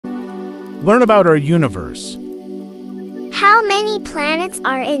Learn about our universe. How many planets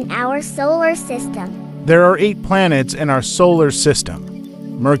are in our solar system? There are 8 planets in our solar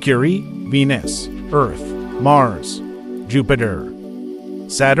system: Mercury, Venus, Earth, Mars, Jupiter,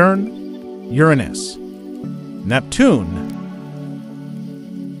 Saturn, Uranus, Neptune.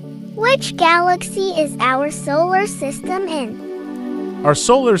 Which galaxy is our solar system in? Our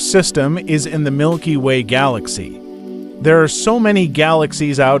solar system is in the Milky Way galaxy. There are so many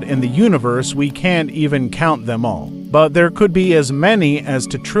galaxies out in the universe we can't even count them all, but there could be as many as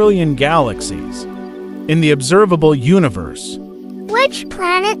 2 trillion galaxies in the observable universe. Which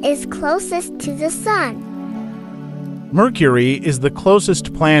planet is closest to the Sun? Mercury is the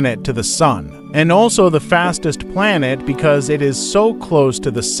closest planet to the Sun, and also the fastest planet because it is so close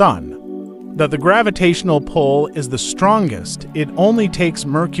to the Sun that the gravitational pull is the strongest. It only takes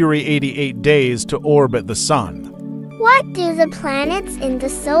Mercury 88 days to orbit the Sun. What do the planets in the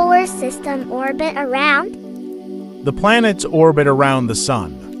solar system orbit around? The planets orbit around the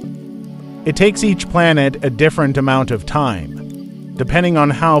Sun. It takes each planet a different amount of time, depending on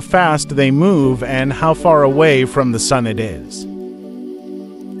how fast they move and how far away from the Sun it is.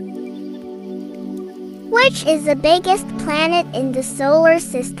 Which is the biggest planet in the solar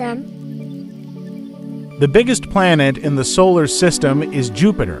system? The biggest planet in the solar system is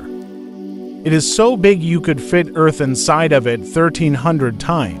Jupiter. It is so big you could fit Earth inside of it 1,300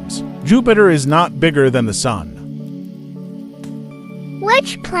 times. Jupiter is not bigger than the Sun.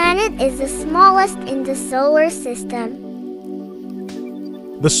 Which planet is the smallest in the solar system?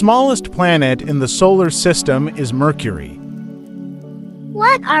 The smallest planet in the solar system is Mercury.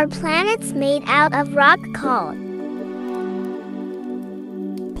 What are planets made out of rock called?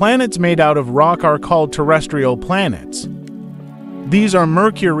 Planets made out of rock are called terrestrial planets. These are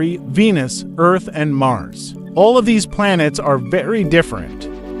Mercury, Venus, Earth, and Mars. All of these planets are very different.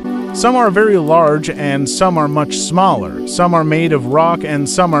 Some are very large and some are much smaller. Some are made of rock and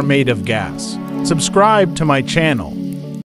some are made of gas. Subscribe to my channel.